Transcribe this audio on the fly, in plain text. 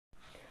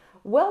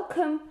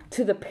Welcome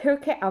to the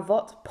Pirkei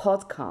Avot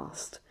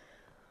podcast,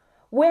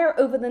 where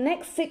over the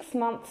next 6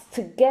 months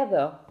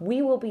together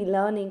we will be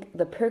learning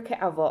the Pirkei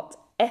Avot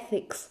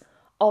ethics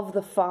of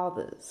the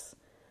fathers.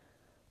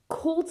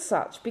 Called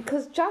such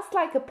because just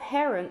like a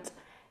parent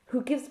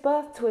who gives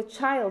birth to a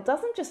child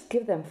doesn't just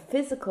give them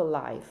physical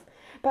life,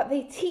 but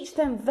they teach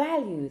them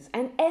values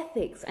and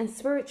ethics and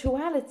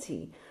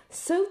spirituality.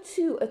 So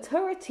too, a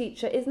Torah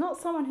teacher is not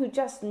someone who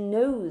just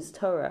knows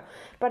Torah,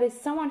 but is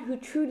someone who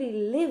truly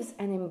lives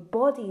and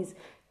embodies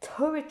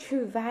Torah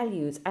true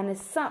values, and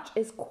as such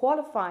is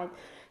qualified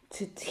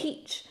to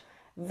teach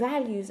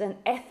values and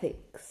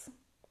ethics.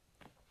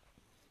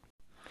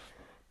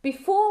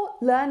 Before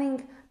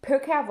learning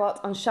Pirkei Avot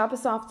on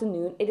Shabbos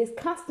afternoon, it is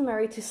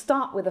customary to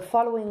start with the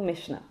following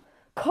Mishnah.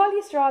 Kol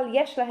Yisrael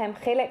yesh lahem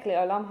chelek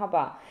le'olam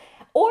haba.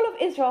 All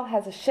of Israel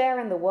has a share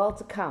in the world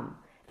to come.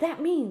 That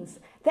means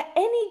that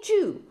any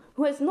Jew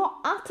who has not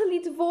utterly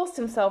divorced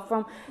himself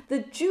from the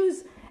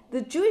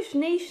Jewish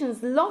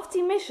nation's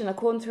lofty mission,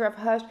 according to Rav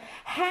Hirsch,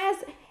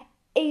 has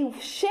a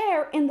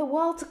share in the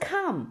world to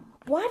come.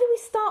 Why do we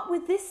start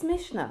with this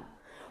Mishnah?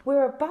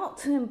 We're about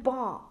to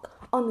embark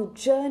on a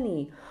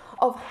journey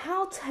of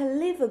how to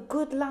live a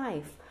good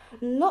life.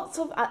 Lots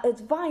of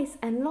advice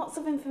and lots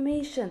of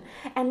information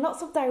and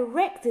lots of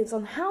directives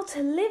on how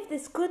to live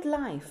this good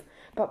life.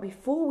 But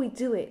before we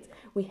do it,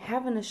 we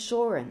have an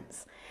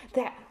assurance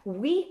that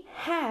we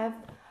have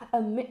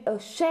a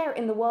share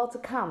in the world to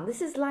come.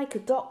 This is like a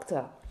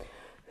doctor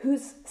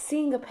who's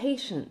seeing a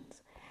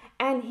patient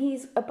and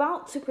he's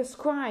about to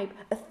prescribe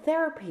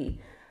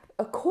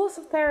a course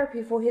of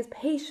therapy for his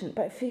patient.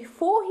 But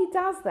before he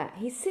does that,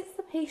 he sits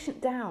the patient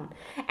down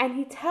and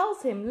he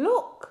tells him,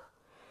 look,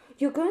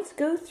 you're going to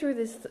go through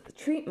this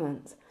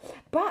treatment,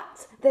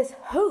 but there's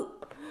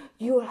hope.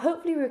 You will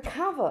hopefully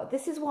recover.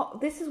 This is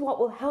what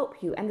will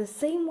help you. And the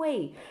same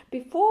way,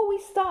 before we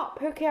start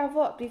Pirkei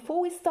Avot, before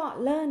we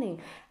start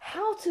learning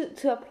how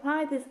to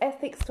apply these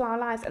ethics to our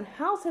lives and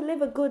how to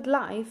live a good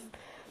life,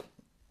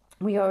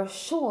 we are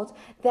assured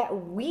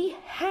that we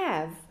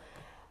have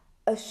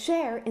a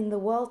share in the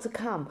world to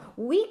come.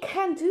 We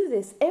can do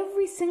this.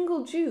 Every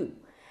single Jew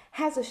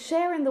has a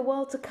share in the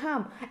world to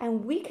come,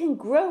 and we can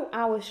grow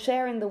our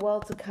share in the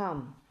world to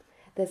come.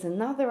 There's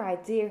another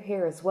idea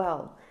here as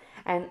well.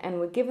 And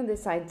we're given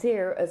this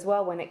idea as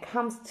well when it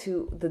comes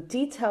to the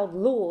detailed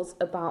laws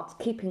about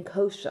keeping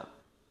kosher.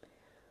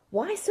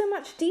 Why so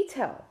much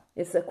detail?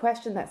 It's a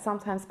question that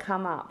sometimes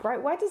come up,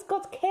 right? Why does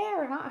God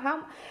care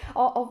how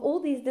of all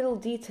these little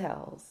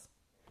details?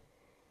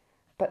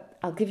 But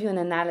I'll give you an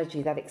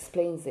analogy that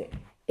explains it.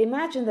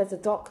 Imagine there's a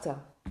doctor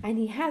and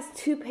he has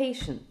 2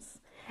 patients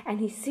and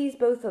he sees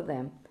both of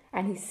them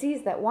and he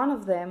sees that one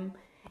of them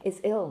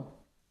is ill.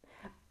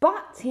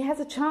 But he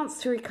has a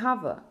chance to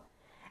recover.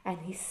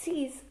 And he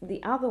sees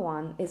the other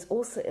one is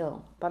also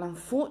ill. But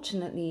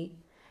unfortunately,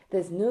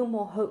 there's no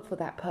more hope for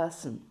that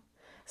person.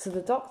 So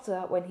the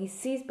doctor, when he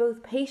sees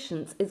both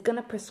patients, is going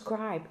to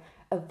prescribe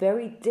a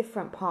very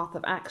different path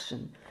of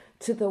action.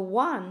 To the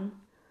one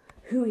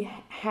who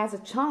has a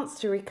chance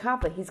to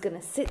recover, he's going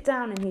to sit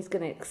down and he's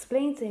going to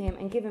explain to him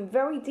and give him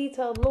very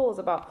detailed laws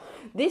about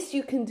this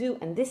you can do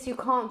and this you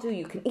can't do.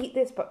 You can eat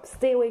this, but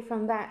stay away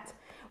from that.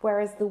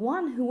 Whereas the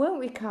one who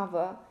won't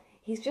recover,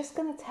 he's just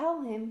going to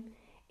tell him,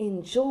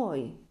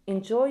 enjoy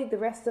the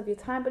rest of your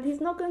time, but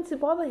he's not going to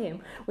bother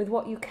him with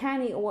what you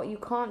can eat or what you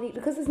can't eat,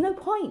 because there's no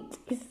point.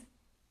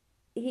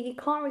 He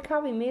can't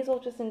recover. He may as well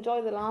just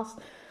enjoy the last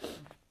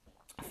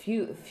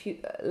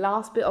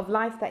bit of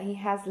life that he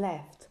has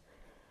left.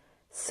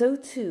 So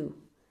too,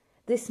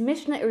 this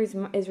Mishnah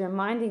is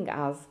reminding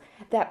us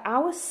that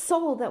our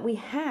soul that we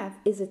have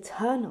is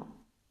eternal,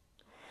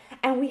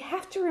 and we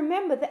have to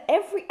remember that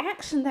every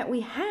action that we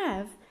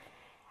have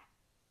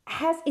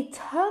has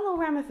eternal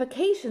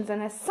ramifications,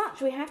 and as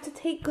such we have to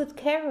take good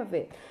care of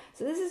it.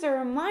 So this is a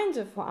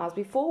reminder for us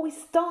before we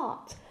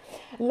start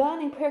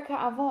learning Pirkei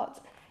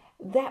Avot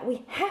that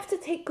we have to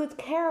take good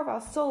care of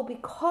our soul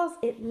because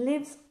it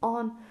lives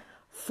on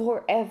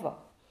forever.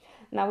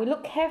 Now we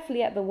look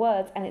carefully at the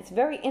words and it's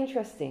very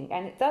interesting,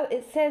 and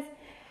it says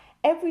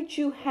every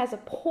Jew has a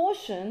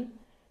portion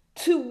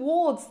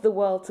towards the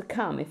world to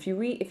come. If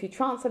you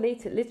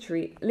translate it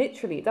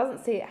literally, it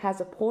doesn't say it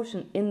has a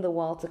portion in the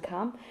world to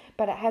come,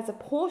 but it has a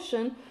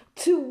portion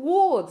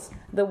towards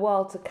the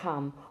world to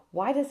come.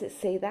 Why does it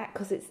say that?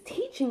 Because it's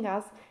teaching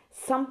us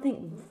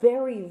something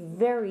very,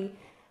 very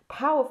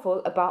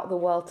powerful about the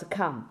world to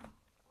come.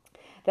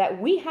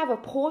 That we have a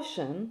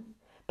portion,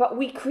 but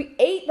we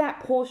create that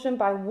portion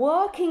by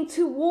working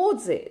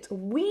towards it.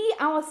 We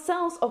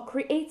ourselves are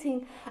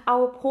creating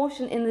our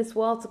portion in this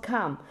world to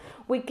come.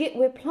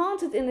 We're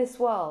planted in this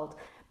world,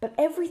 but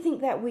everything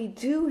that we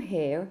do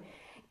here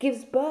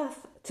gives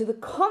birth to the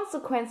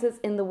consequences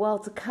in the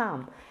world to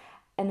come.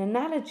 An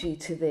analogy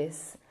to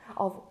this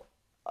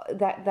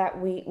that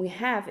we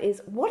have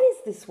is, what is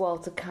this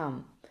world to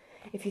come?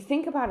 If you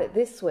think about it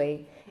this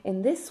way,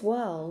 in this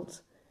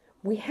world,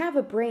 we have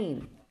a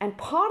brain, and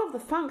part of the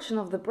function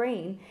of the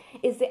brain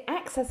is it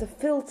acts as a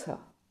filter.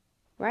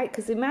 right?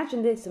 Because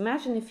imagine this.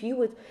 Imagine if you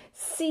would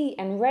see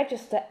and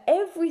register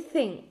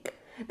everything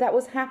that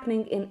was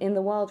happening in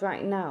the world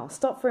right now.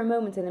 Stop for a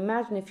moment and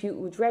imagine if you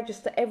would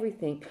register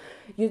everything.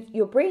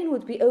 Your brain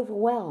would be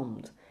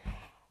overwhelmed.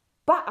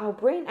 But our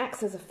brain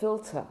acts as a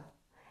filter.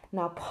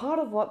 Now, part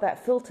of what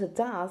that filter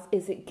does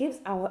is it gives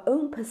our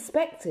own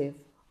perspective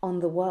on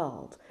the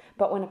world.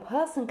 But when a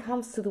person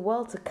comes to the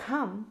world to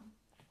come,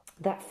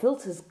 that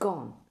filter's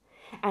gone.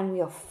 And we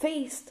are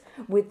faced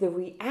with the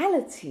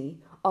reality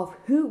of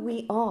who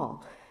we are.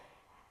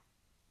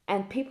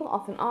 And people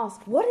often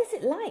ask, what is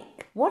it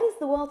like? What is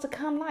the world to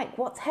come like?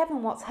 What's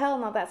heaven? What's hell?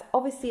 Now, that's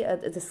obviously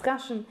a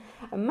discussion,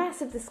 a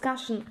massive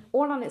discussion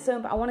all on its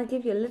own. But I want to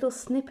give you a little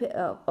snippet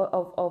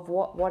of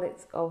what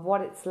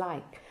it's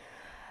like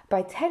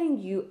by telling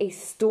you a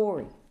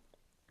story.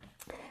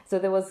 So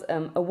there was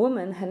a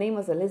woman, her name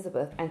was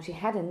Elizabeth, and she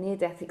had a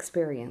near-death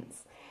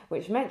experience,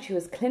 which meant she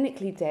was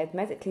clinically dead,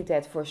 medically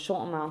dead for a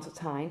short amount of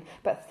time.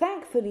 But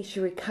thankfully, she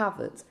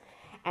recovered.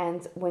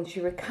 And when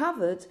she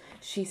recovered,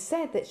 she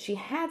said that she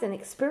had an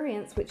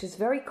experience which is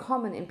very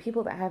common in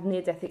people that have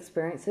near-death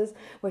experiences,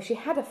 where she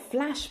had a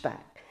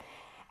flashback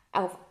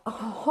of her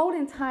whole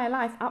entire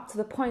life up to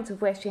the point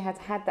of where she had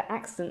had the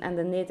accident and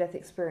the near-death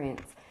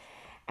experience.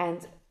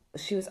 And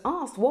she was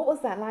asked, what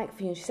was that like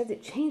for you? And she said,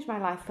 it changed my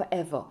life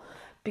forever,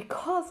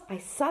 because I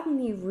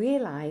suddenly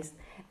realized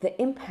the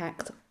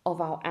impact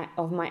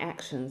of my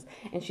actions.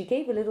 And she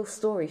gave a little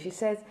story. She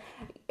says,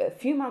 a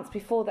few months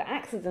before the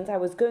accident, I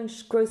was going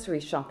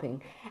grocery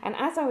shopping. And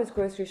as I was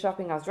grocery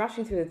shopping, I was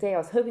rushing through the day. I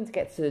was hoping to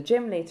get to the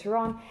gym later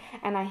on.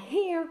 And I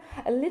hear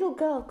a little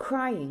girl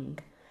crying.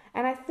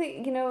 And I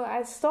think,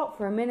 I stop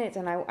for a minute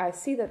and I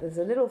see that there's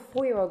a little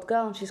 4-year-old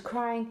girl and she's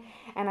crying.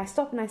 And I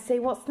stop and I say,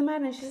 what's the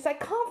matter? And she says, I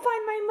can't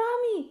find my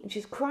mommy. And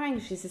she's crying.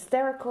 She's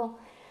hysterical.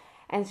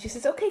 And she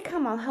says, okay,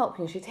 come, I'll help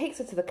you. And she takes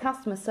her to the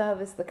customer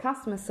service. The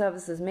customer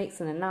services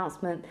makes an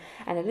announcement.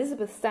 And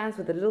Elizabeth stands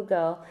with the little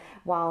girl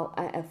while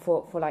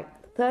for like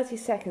 30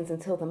 seconds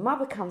until the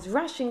mother comes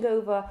rushing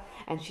over.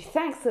 And she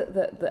thanks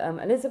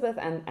Elizabeth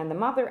and the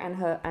mother and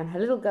her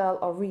little girl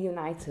are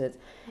reunited.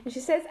 And she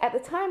says, at the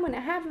time when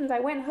it happened, I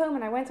went home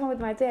and I went on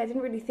with my day. I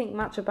didn't really think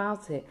much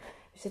about it.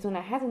 She says, when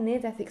I had a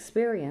near-death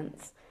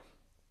experience,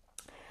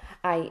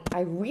 I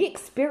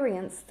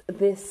re-experienced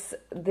this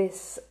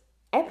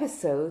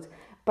episode,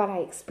 but I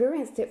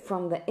experienced it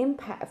from the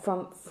impact,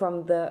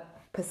 from the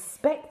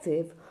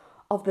perspective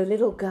of the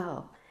little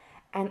girl.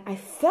 And I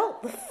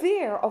felt the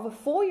fear of a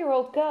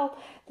 4-year-old girl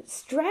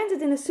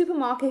stranded in a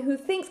supermarket who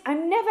thinks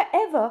I'm never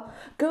ever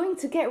going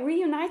to get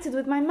reunited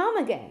with my mum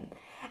again.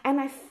 And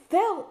I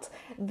felt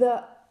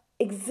the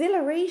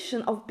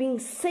exhilaration of being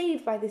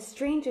saved by this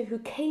stranger who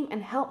came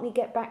and helped me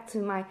get back to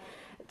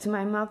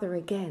my mother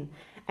again.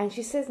 And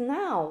she says,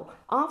 now,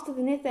 after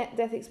the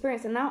near-death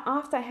experience, and now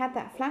after I had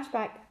that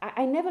flashback,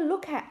 I never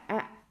look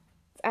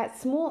at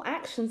small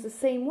actions the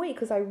same way,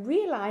 because I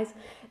realize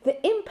the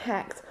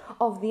impact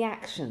of the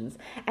actions.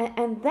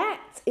 And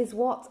that is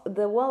what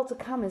the world to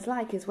come is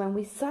like, is when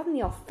we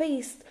suddenly are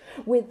faced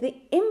with the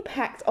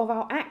impact of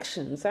our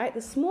actions, right?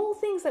 The small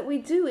things that we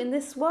do in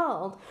this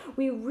world,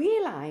 we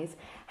realize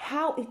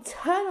how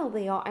eternal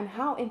they are and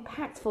how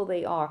impactful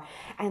they are.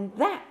 And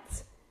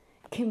that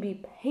can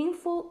be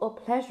painful or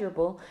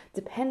pleasurable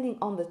depending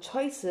on the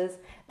choices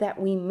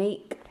that we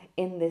make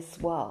in this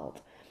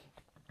world.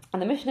 And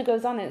the Mishnah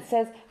goes on and it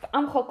says,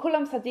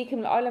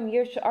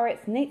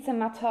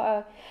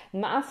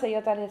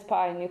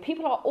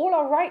 people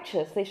are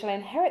righteous, they shall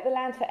inherit the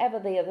land forever.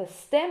 They are the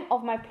stem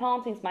of my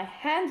plantings, my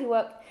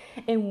handiwork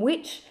in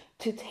which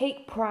to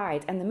take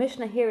pride. And the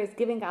Mishnah here is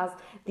giving us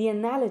the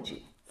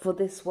analogy for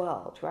this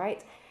world,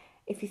 right?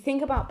 If you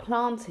think about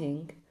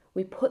planting,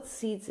 we put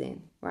seeds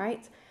in,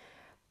 right?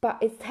 But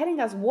it's telling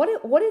us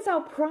what is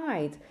our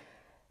pride?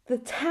 The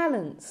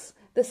talents,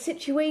 the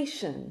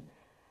situation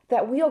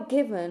that we are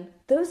given,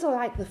 those are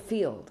like the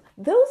field.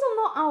 Those are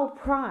not our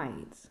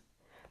pride.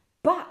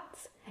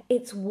 But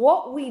it's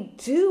what we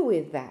do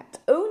with that.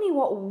 Only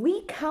what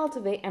we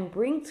cultivate and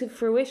bring to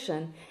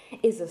fruition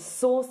is a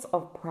source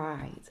of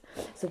pride.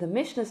 So the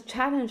Mishnah's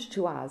challenge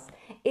to us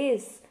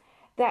is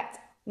that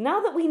now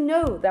that we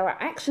know that our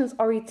actions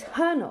are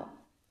eternal,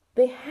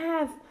 they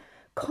have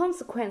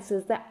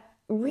consequences that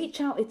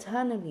reach out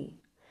eternally.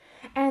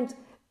 And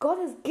God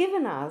has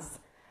given us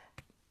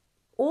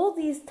all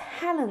these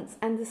talents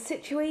and the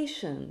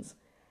situations,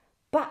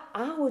 but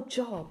our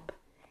job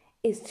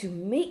is to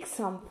make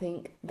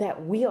something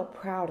that we are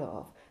proud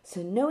of.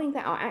 So knowing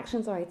that our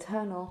actions are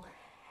eternal,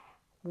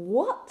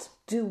 what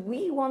do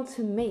we want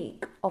to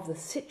make of the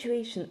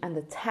situation and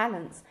the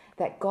talents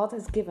that God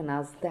has given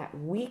us that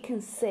we can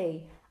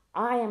say,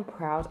 I am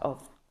proud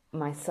of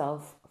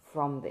myself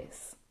from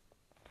this?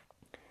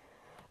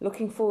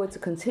 Looking forward to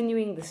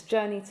continuing this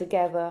journey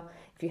together.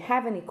 If you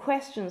have any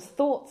questions,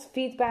 thoughts,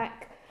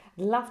 feedback,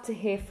 I'd love to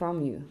hear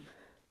from you.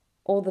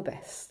 All the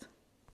best.